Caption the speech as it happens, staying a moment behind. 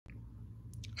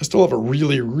I still have a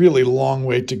really, really long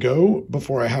way to go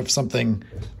before I have something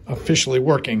officially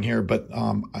working here, but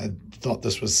I thought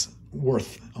this was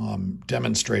worth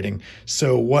demonstrating.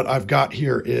 So what I've got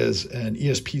here is an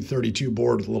ESP32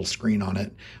 board with a little screen on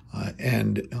it.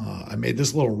 I made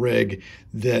this little rig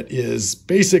that is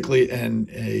basically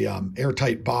an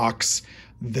airtight box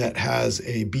that has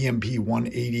a BMP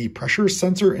 180 pressure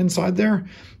sensor inside there.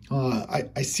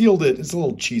 I sealed it. It's a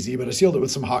little cheesy, but I sealed it with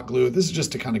some hot glue. This is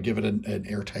just to kind of give it an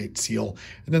airtight seal.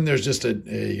 And then there's just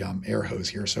a air hose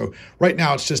here. So right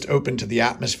now it's just open to the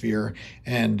atmosphere,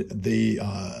 and the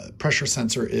pressure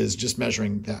sensor is just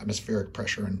measuring the atmospheric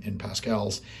pressure in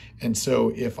pascals. And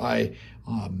so if I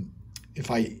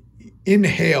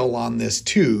inhale on this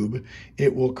tube,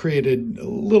 it will create a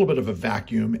little bit of a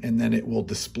vacuum, and then it will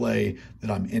display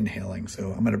that I'm inhaling.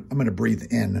 So I'm gonna breathe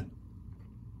in.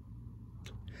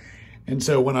 And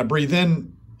so when I breathe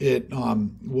in, it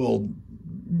will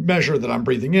measure that I'm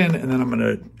breathing in, and then I'm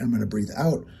gonna breathe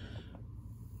out.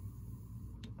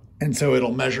 And so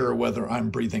it'll measure whether I'm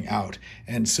breathing out.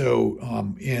 And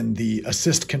so in the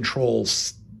assist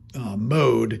controls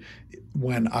mode,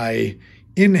 when I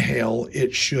inhale,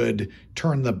 it should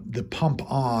turn the pump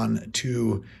on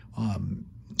to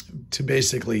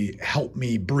basically help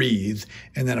me breathe.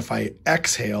 And then if I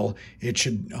exhale, it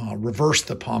should reverse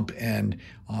the pump and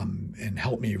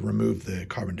help me remove the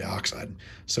carbon dioxide.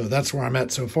 So that's where I'm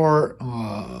at so far.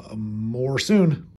 More soon.